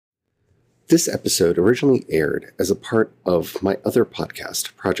This episode originally aired as a part of my other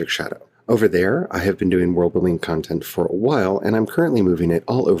podcast, Project Shadow. Over there, I have been doing world-building content for a while, and I'm currently moving it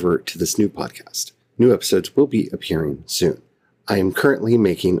all over to this new podcast. New episodes will be appearing soon. I am currently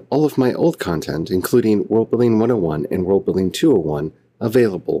making all of my old content, including Worldbuilding 101 and Worldbuilding 201,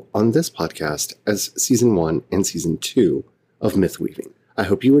 available on this podcast as Season 1 and Season 2 of Mythweaving. I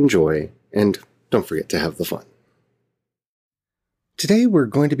hope you enjoy, and don't forget to have the fun. Today we're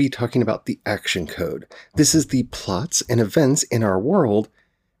going to be talking about the Action Code. This is the plots and events in our world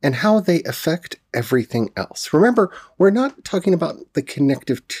and how they affect everything else. Remember, we're not talking about the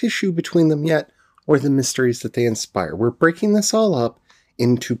connective tissue between them yet or the mysteries that they inspire. We're breaking this all up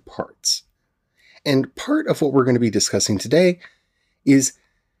into parts. And part of what we're going to be discussing today is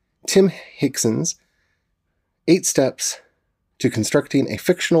Tim Hickson's 8 Steps to Constructing a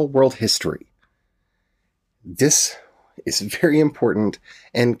Fictional World History. This is very important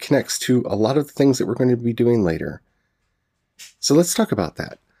and connects to a lot of the things that we're going to be doing later. So let's talk about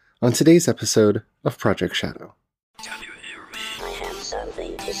that on today's episode of Project Shadow. I have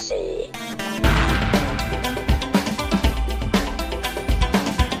something to say.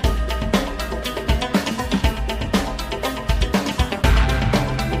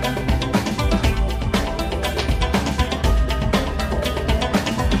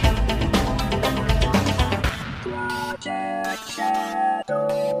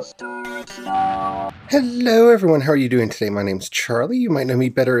 Hello everyone, how are you doing today? My name's Charlie. You might know me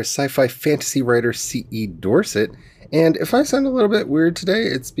better as sci-fi fantasy writer C.E. Dorset. And if I sound a little bit weird today,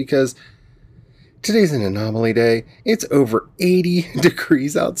 it's because today's an anomaly day. It's over 80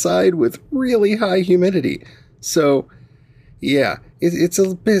 degrees outside with really high humidity. So, yeah, it's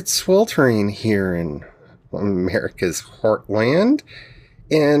a bit sweltering here in America's heartland.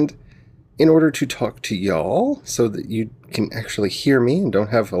 And in order to talk to y'all so that you can actually hear me and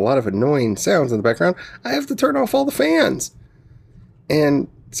don't have a lot of annoying sounds in the background, I have to turn off all the fans. And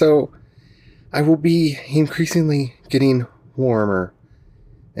so I will be increasingly getting warmer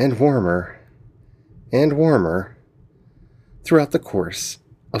and warmer and warmer throughout the course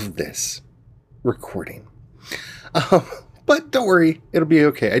of this recording. But don't worry, it'll be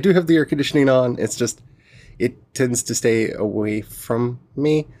okay. I do have the air conditioning on. It's just, it tends to stay away from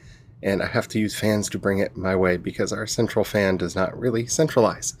me. And I have to use fans to bring it my way because our central fan does not really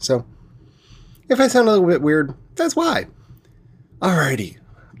centralize. So if I sound a little bit weird, that's why. Alrighty,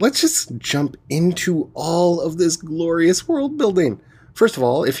 let's just jump into all of this glorious world building. First of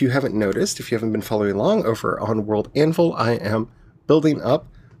all, if you haven't noticed, if you haven't been following along over on World Anvil, I am building up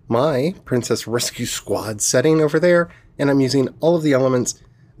my Princess Rescue Squad setting over there. And I'm using all of the elements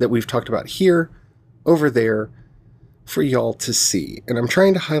that we've talked about here, over there, for y'all to see. And I'm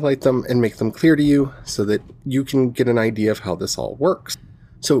trying to highlight them and make them clear to you so that you can get an idea of how this all works.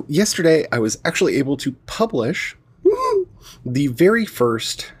 So yesterday I was actually able to publish the very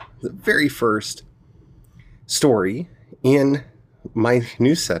first story in my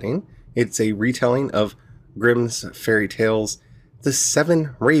new setting. It's a retelling of Grimm's fairy tales, The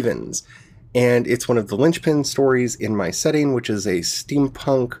Seven Ravens. And it's one of the linchpin stories in my setting, which is a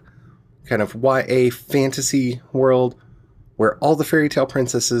steampunk kind of YA fantasy world where all the fairy tale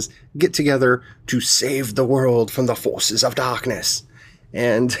princesses get together to save the world from the forces of darkness.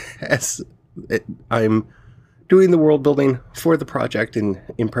 And as I'm doing the world building for the project and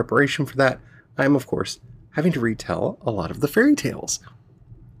in preparation for that, I'm of course having to retell a lot of the fairy tales.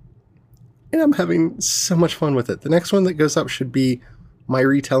 And I'm having so much fun with it. The next one that goes up should be my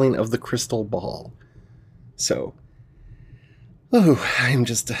retelling of the Crystal Ball. So I'm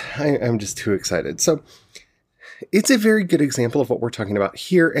just too excited. So it's a very good example of what we're talking about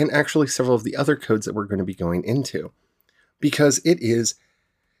here, and actually several of the other codes that we're going to be going into, because it is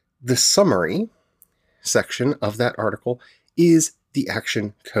the summary section of that article is the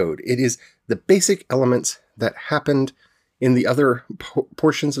action code. It is the basic elements that happened in the other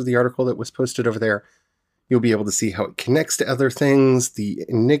portions of the article that was posted over there. You'll be able to see how it connects to other things, the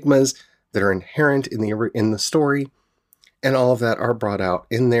enigmas that are inherent in the story. And all of that are brought out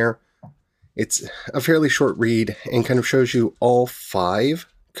in there. It's a fairly short read and kind of shows you all 5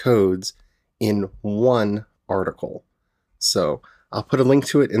 codes in one article. So I'll put a link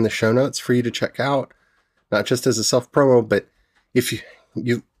to it in the show notes for you to check out, not just as a self-promo, but if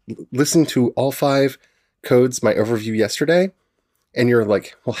you listen to all 5 codes, my overview yesterday, and you're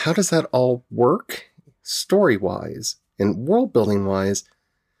like, well, how does that all work story-wise and world-building-wise?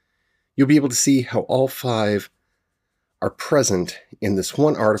 You'll be able to see how all 5 are present in this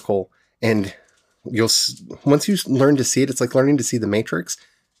one article, and once you learn to see it, it's like learning to see the Matrix.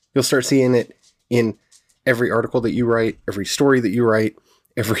 You'll start seeing it in every article that you write, every story that you write,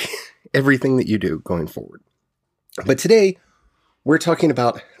 everything that you do going forward. But today, we're talking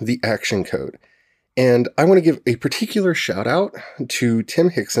about the action code. And I want to give a particular shout out to Tim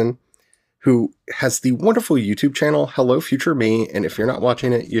Hickson, who has the wonderful YouTube channel, Hello Future Me. And if you're not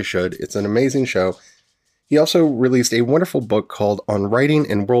watching it, you should. It's an amazing show. He also released a wonderful book called On Writing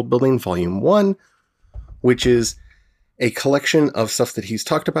and World Building Volume 1, which is a collection of stuff that he's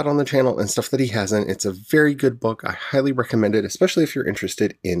talked about on the channel and stuff that he hasn't. It's a very good book. I highly recommend it, especially if you're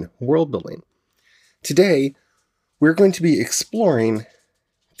interested in world building. Today, we're going to be exploring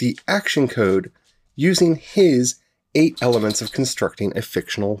the action code using his 8 elements of constructing a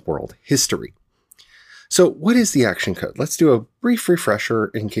fictional world history. So what is the action code? Let's do a brief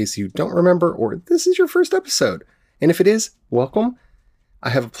refresher in case you don't remember or this is your first episode. And if it is, welcome. I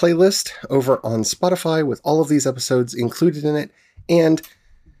have a playlist over on Spotify with all of these episodes included in it, and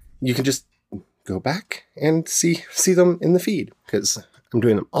you can just go back and see them in the feed because I'm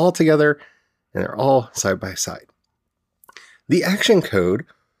doing them all together and they're all side by side. The action code,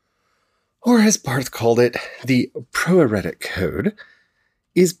 or as Barth called it, the proeretic code,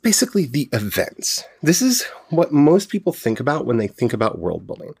 is basically the events. This is what most people think about when they think about world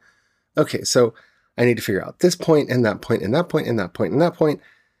building. Okay, so I need to figure out this point and that point and that point and that point and that point,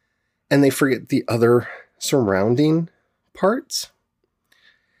 and they forget the other surrounding parts.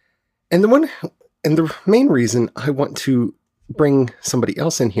 And the main reason I want to bring somebody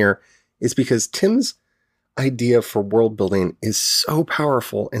else in here is because Tim's idea for world building is so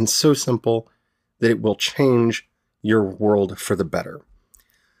powerful and so simple that it will change your world for the better.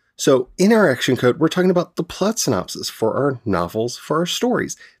 So in our action code, we're talking about the plot synopsis for our novels, for our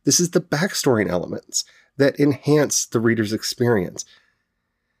stories. This is the backstory elements that enhance the reader's experience.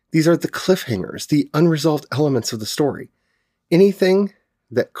 These are the cliffhangers, the unresolved elements of the story. Anything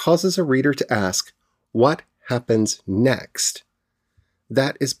that causes a reader to ask, what happens next?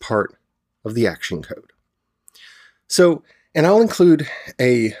 That is part of the action code. So, and I'll include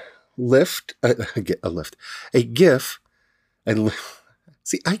a GIF.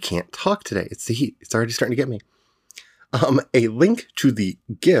 See, I can't talk today. It's the heat. It's already starting to get me. A link to the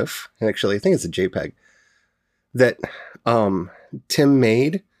GIF, and actually I think it's a JPEG, that Tim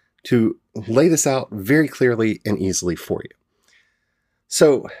made to lay this out very clearly and easily for you.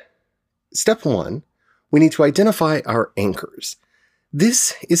 So, step 1, we need to identify our anchors.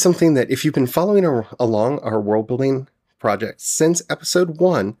 This is something that if you've been following along our world building project since episode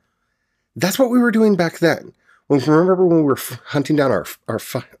 1, that's what we were doing back then. Remember when we were hunting down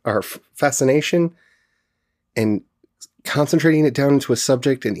our fascination and concentrating it down into a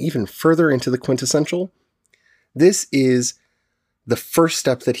subject and even further into the quintessential? This is the first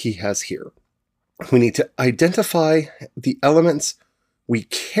step that he has here. We need to identify the elements we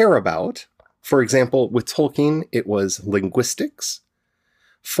care about. For example, with Tolkien, it was linguistics.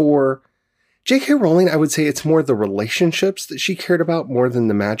 For J.K. Rowling, I would say it's more the relationships that she cared about more than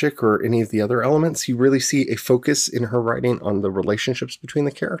the magic or any of the other elements. You really see a focus in her writing on the relationships between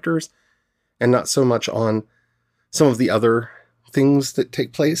the characters and not so much on some of the other things that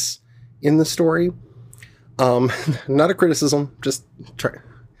take place in the story. Not a criticism, just try.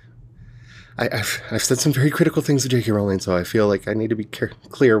 I've said some very critical things to J.K. Rowling, so I feel like I need to be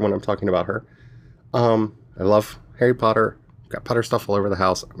clear when I'm talking about her. I love Harry Potter. Got Potter stuff all over the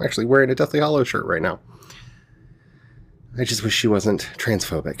house. I'm actually wearing a Deathly Hallows shirt right now. I just wish she wasn't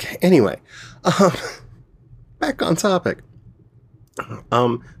transphobic. Anyway, back on topic.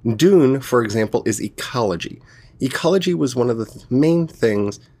 Dune, for example, is ecology. Ecology was one of the main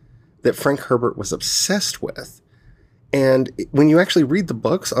things that Frank Herbert was obsessed with. And when you actually read the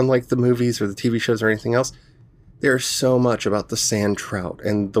books, unlike the movies or the TV shows or anything else, there's so much about the sand trout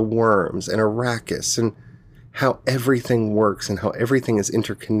and the worms and Arrakis and how everything works and how everything is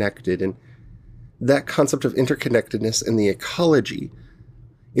interconnected. And that concept of interconnectedness and the ecology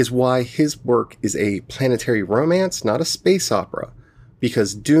is why his work is a planetary romance, not a space opera,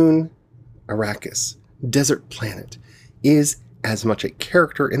 because Dune, Arrakis, Desert Planet, is as much a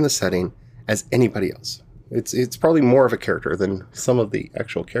character in the setting as anybody else. It's probably more of a character than some of the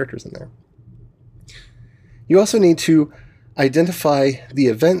actual characters in there. You also need to identify the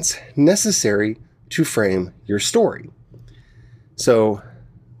events necessary to frame your story. So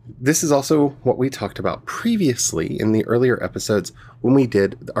this is also what we talked about previously in the earlier episodes when we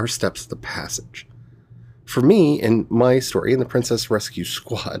did our steps of the passage. For me, in my story, in the Princess Rescue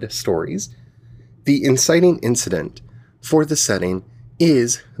Squad stories, the inciting incident for the setting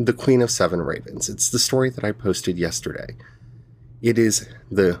is the Queen of Seven Ravens. It's the story that I posted yesterday. It is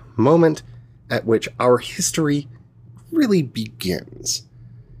the moment at which our history really begins.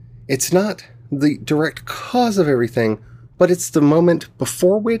 It's not the direct cause of everything, but it's the moment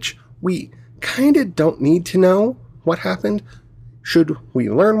before which we kind of don't need to know what happened. Should we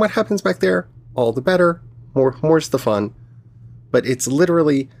learn what happens back there, all the better, more's the fun. But it's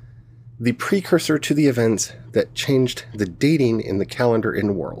literally the precursor to the events that changed the dating in the calendar in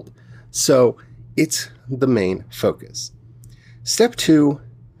the world. So it's the main focus. Step 2,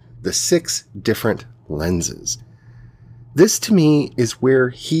 the 6 different lenses. This to me is where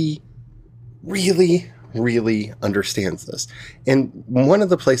he really understands this. And one of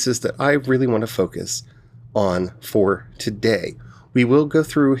the places that I really want to focus on for today. We will go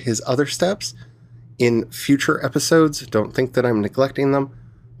through his other steps in future episodes. Don't think that I'm neglecting them.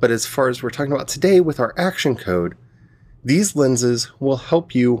 But as far as we're talking about today with our action code, these lenses will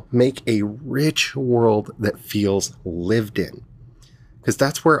help you make a rich world that feels lived in. Because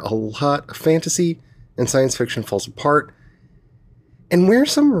that's where a lot of fantasy and science fiction falls apart. And where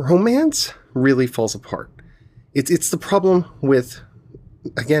some romance really falls apart. It's the problem with,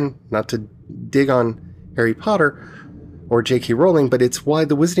 again, not to dig on Harry Potter or J.K. Rowling, but it's why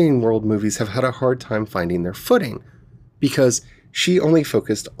the Wizarding World movies have had a hard time finding their footing. Because she only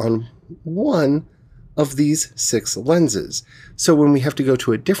focused on one of these 6 lenses. So when we have to go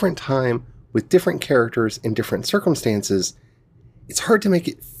to a different time with different characters in different circumstances, it's hard to make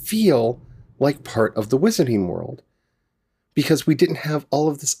it feel like part of the Wizarding World because we didn't have all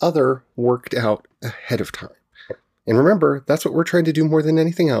of this other worked out ahead of time. And remember, that's what we're trying to do more than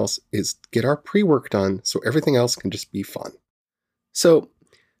anything else, is get our pre-work done so everything else can just be fun. So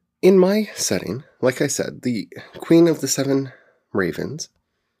in my setting, like I said, the Queen of the 7 Ravens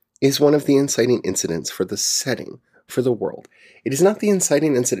is one of the inciting incidents for the setting, for the world. It is not the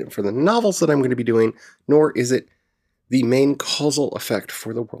inciting incident for the novels that I'm going to be doing, nor is it the main causal effect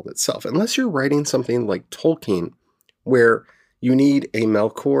for the world itself. Unless you're writing something like Tolkien, where you need a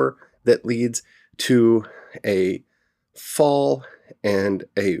Melkor that leads to a fall and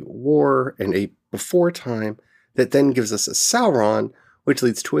a war and a before time that then gives us a Sauron, which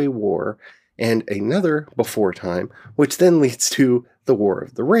leads to a war, and another before time, which then leads to the War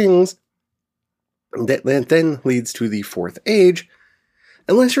of the Rings, that then leads to the Fourth Age.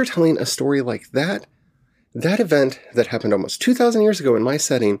 Unless you're telling a story like that, that event that happened almost 2,000 years ago in my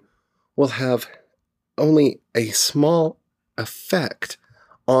setting will have only a small effect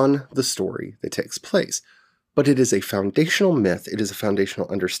on the story that takes place. But it is a foundational myth, it is a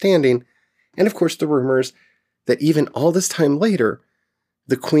foundational understanding, and of course the rumors that even all this time later,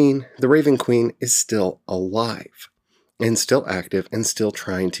 the Raven Queen, is still alive, and still active, and still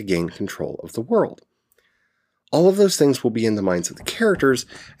trying to gain control of the world. All of those things will be in the minds of the characters,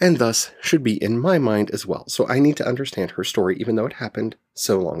 and thus should be in my mind as well. So I need to understand her story, even though it happened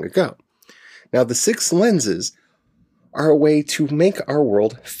so long ago. Now, the 6 lenses are a way to make our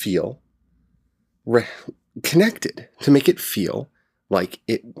world feel connected, to make it feel like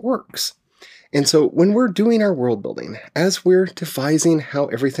it works. And so when we're doing our world building, as we're devising how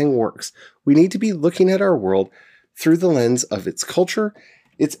everything works, we need to be looking at our world through the lens of its culture,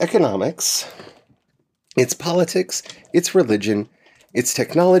 its economics, its politics, its religion, its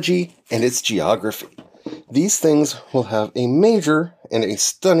technology, and its geography. These things will have a major and a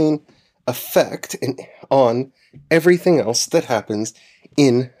stunning effect on everything else that happens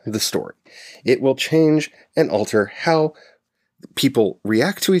in the story. It will change and alter how people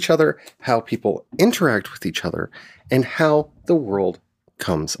react to each other, how people interact with each other, and how the world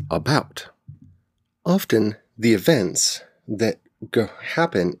comes about. Often, the events that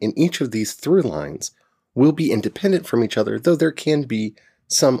happen in each of these through lines will be independent from each other, though there can be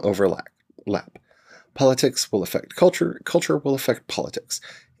some overlap. Politics will affect culture, culture will affect politics.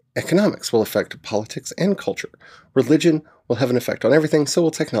 Economics will affect politics and culture. Religion will have an effect on everything, so will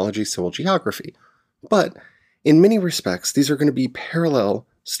technology, so will geography. But in many respects, these are going to be parallel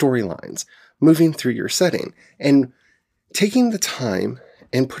storylines moving through your setting, and taking the time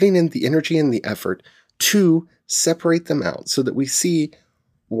and putting in the energy and the effort to separate them out so that we see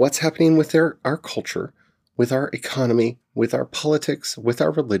what's happening with our culture, with our economy, with our politics, with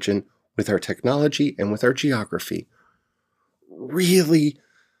our religion, with our technology, and with our geography really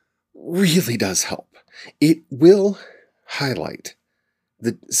does help. It will highlight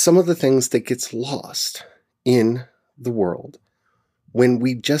some of the things that gets lost in the world when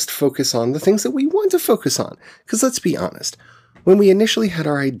we just focus on the things that we want to focus on. Because let's be honest, when we initially had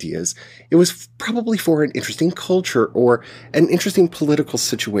our ideas, it was probably for an interesting culture or an interesting political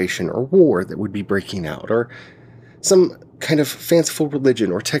situation or war that would be breaking out, or some kind of fanciful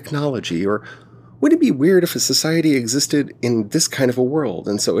religion or technology, or would it be weird if a society existed in this kind of a world,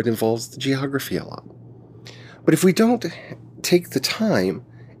 and so it involves the geography a lot. But if we don't take the time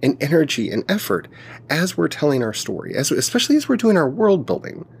and energy and effort as we're telling our story, especially as we're doing our world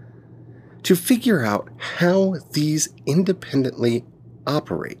building, to figure out how these independently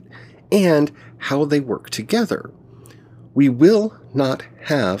operate and how they work together. We will not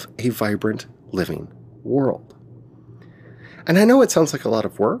have a vibrant, living world. And I know it sounds like a lot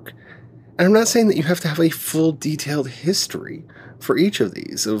of work, and I'm not saying that you have to have a full detailed history for each of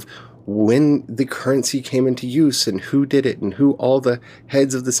these, of when the currency came into use and who did it and who all the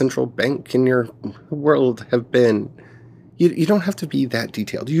heads of the central bank in your world have been. You don't have to be that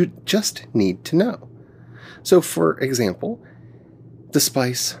detailed. You just need to know. So, for example, the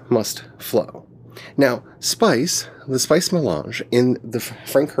spice must flow. Now, the spice melange in the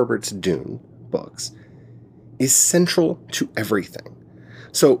Frank Herbert's Dune books is central to everything.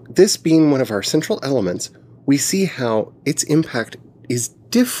 So, this being one of our central elements, we see how its impact is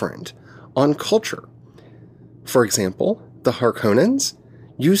different on culture. For example, the Harkonnens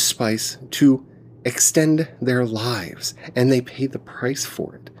use spice to extend their lives, and they pay the price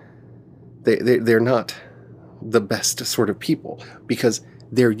for it. They're not the best sort of people, because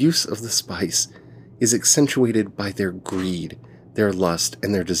their use of the spice is accentuated by their greed, their lust,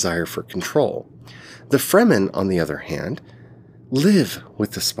 and their desire for control. The Fremen, on the other hand, live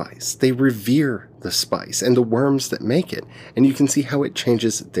with the spice. They revere the spice and the worms that make it, and you can see how it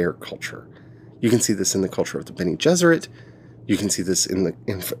changes their culture. You can see this in the culture of the Bene Gesserit. You can see this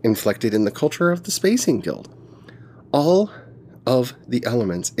inflected in the culture of the Spacing Guild. All of the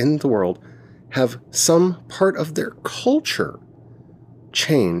elements in the world have some part of their culture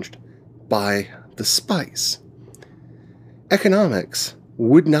changed by the spice. Economics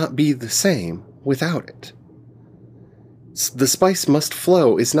would not be the same without it. The spice must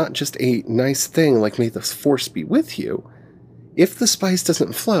flow is not just a nice thing like may the force be with you. If the spice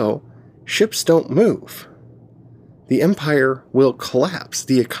doesn't flow, ships don't move. The empire will collapse.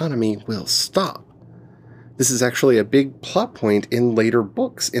 The economy will stop. This is actually a big plot point in later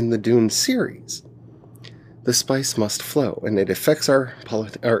books in the Dune series. The spice must flow, and it affects our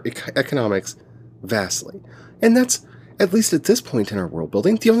economics vastly. And that's, at least at this point in our world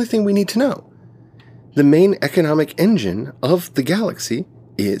building, the only thing we need to know. The main economic engine of the galaxy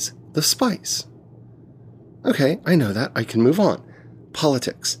is the spice. Okay, I know that. I can move on.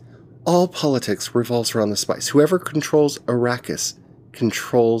 Politics. All politics revolves around the spice. Whoever controls Arrakis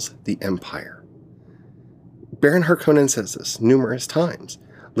controls the Empire. Baron Harkonnen says this numerous times.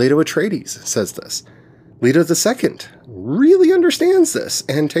 Leto Atreides says this. Leto II really understands this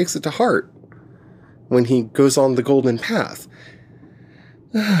and takes it to heart when he goes on the Golden Path.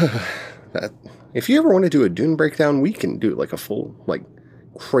 If you ever want to do a Dune breakdown, we can do like a full,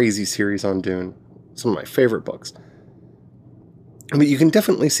 crazy series on Dune. Some of my favorite books. But you can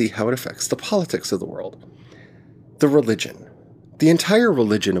definitely see how it affects the politics of the world. The religion. The entire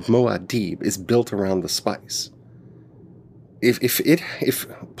religion of Muad'Dib is built around the spice. If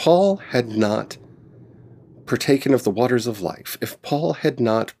Paul had not partaken of the waters of life, if Paul had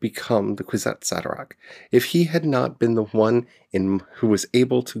not become the Kwisatz Haderach, if he had not been the one who was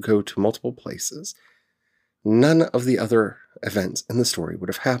able to go to multiple places, none of the other events in the story would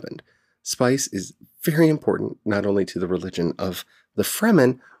have happened. Spice is very important not only to the religion of the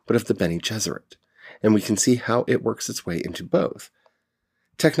Fremen, but of the Bene Gesserit, and we can see how it works its way into both.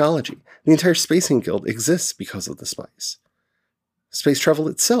 Technology. The entire Spacing Guild exists because of the spice. Space travel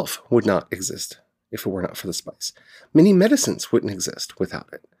itself would not exist if it were not for the spice. Many medicines wouldn't exist without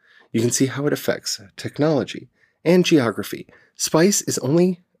it. You can see how it affects technology and geography. Spice is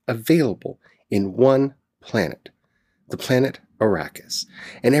only available in one planet, the planet Arrakis.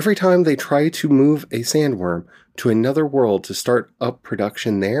 And every time they try to move a sandworm to another world to start up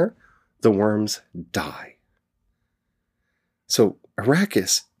production there, the worms die. So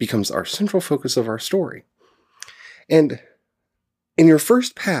Arrakis becomes our central focus of our story. And in your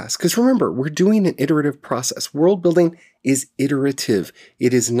first pass, because remember, we're doing an iterative process. World building is iterative.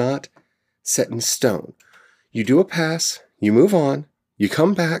 It is not set in stone. You do a pass, you move on, you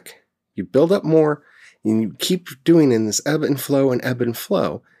come back, you build up more, and you keep doing in this ebb and flow,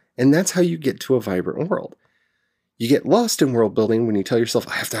 and that's how you get to a vibrant world. You get lost in world building when you tell yourself,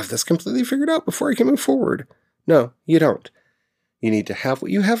 I have to have this completely figured out before I can move forward. No, you don't. You need to have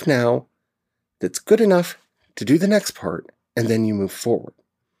what you have now that's good enough to do the next part, and then you move forward.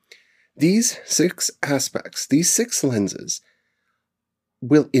 These 6 aspects, these 6 lenses,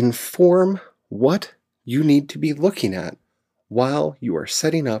 will inform what you need to be looking at while you are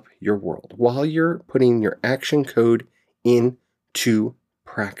setting up your world, while you're putting your action code into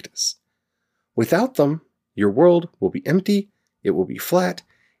practice. Without them, your world will be empty, it will be flat,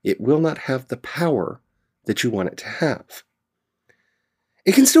 it will not have the power that you want it to have.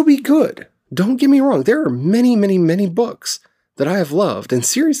 It can still be good. Don't get me wrong. There are many, many, many books that I have loved and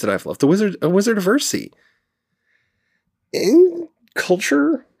series that I've loved. A Wizard of Earthsea. In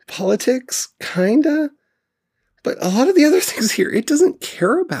culture, politics, kinda. But a lot of the other things here, it doesn't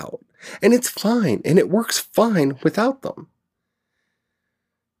care about. And it's fine. And it works fine without them.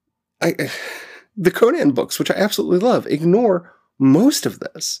 The Conan books, which I absolutely love, ignore most of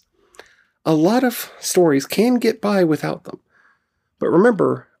this. A lot of stories can get by without them. But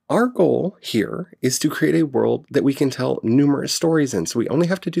remember, our goal here is to create a world that we can tell numerous stories in. So we only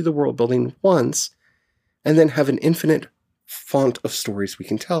have to do the world building once and then have an infinite font of stories we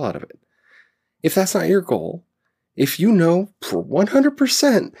can tell out of it. If that's not your goal, if you know for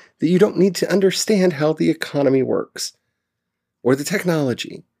 100% that you don't need to understand how the economy works or the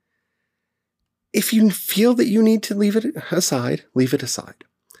technology, if you feel that you need to leave it aside, leave it aside.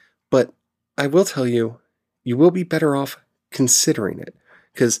 But I will tell you, you will be better off considering it.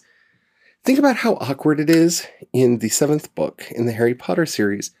 Because think about how awkward it is in the 7th book in the Harry Potter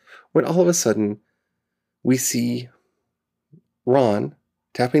series when all of a sudden we see Ron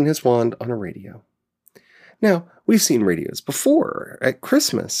tapping his wand on a radio. Now, we've seen radios before at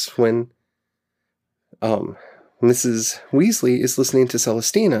Christmas when Mrs. Weasley is listening to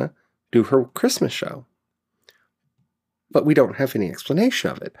Celestina do her Christmas show. But we don't have any explanation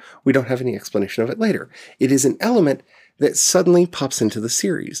of it. We don't have any explanation of it later. It is an element that suddenly pops into the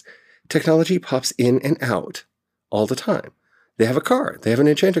series. Technology pops in and out all the time. They have a car. They have an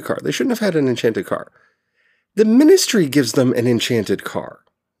enchanted car. They shouldn't have had an enchanted car. The Ministry gives them an enchanted car.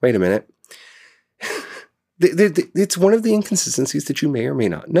 Wait a minute. It's one of the inconsistencies that you may or may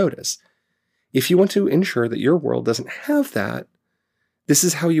not notice. If you want to ensure that your world doesn't have that, this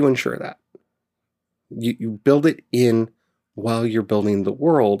is how you ensure that. You build it in while you're building the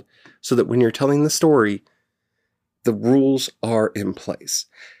world so that when you're telling the story, the rules are in place.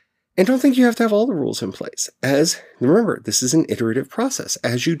 And don't think you have to have all the rules in place. Remember, this is an iterative process.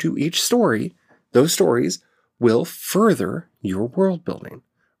 As you do each story, those stories will further your world building.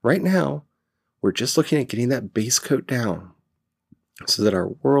 Right now, we're just looking at getting that base coat down so that our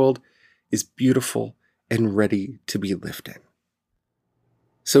world is beautiful and ready to be lived in.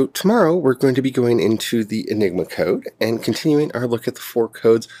 So tomorrow we're going to be going into the Enigma code and continuing our look at the 4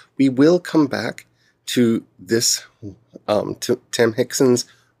 codes. We will come back to this, to Tim Hickson's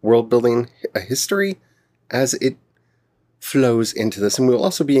world building history as it flows into this. And we'll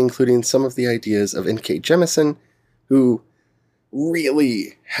also be including some of the ideas of N.K. Jemisin, who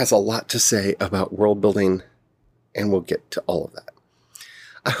really has a lot to say about world building, and we'll get to all of that.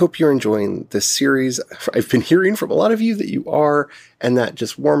 I hope you're enjoying this series. I've been hearing from a lot of you that you are, and that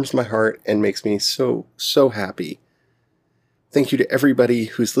just warms my heart and makes me so, so happy. Thank you to everybody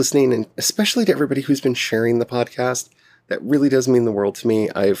who's listening, and especially to everybody who's been sharing the podcast. That really does mean the world to me.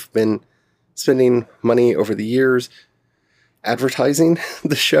 I've been spending money over the years advertising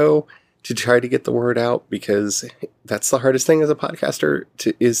the show to try to get the word out, because that's the hardest thing as a podcaster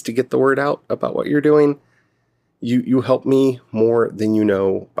is to get the word out about what you're doing. You help me more than you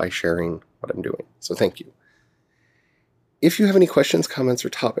know by sharing what I'm doing. So thank you. If you have any questions, comments, or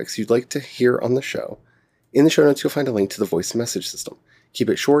topics you'd like to hear on the show, in the show notes you'll find a link to the voice message system. Keep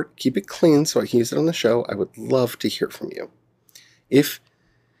it short, keep it clean so I can use it on the show. I would love to hear from you. If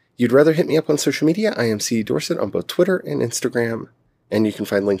you'd rather hit me up on social media, I am C. Dorset on both Twitter and Instagram, and you can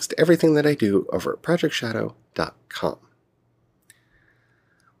find links to everything that I do over at projectshadow.com.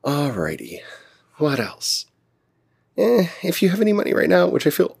 Alrighty, what else? If you have any money right now, which I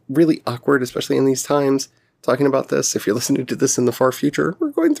feel really awkward, especially in these times, talking about this, if you're listening to this in the far future, we're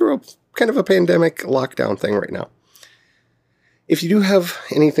going through a kind of a pandemic lockdown thing right now. If you do have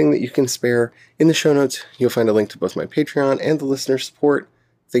anything that you can spare, in the show notes, you'll find a link to both my Patreon and the listener support.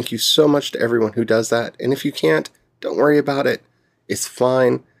 Thank you so much to everyone who does that. And if you can't, don't worry about it. It's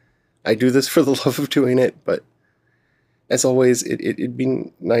fine. I do this for the love of doing it, but as always, it'd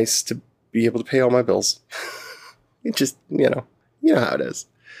be nice to be able to pay all my bills. It just, you know how it is.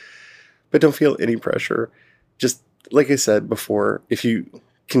 But don't feel any pressure. Just, like I said before, if you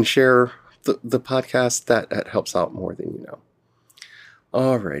can share the podcast, that helps out more than you know.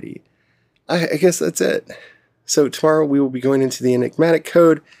 Alrighty. I guess that's it. So tomorrow we will be going into the enigmatic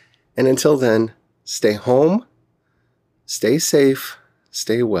code. And until then, stay home, stay safe,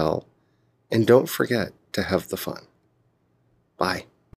 stay well, and don't forget to have the fun. Bye.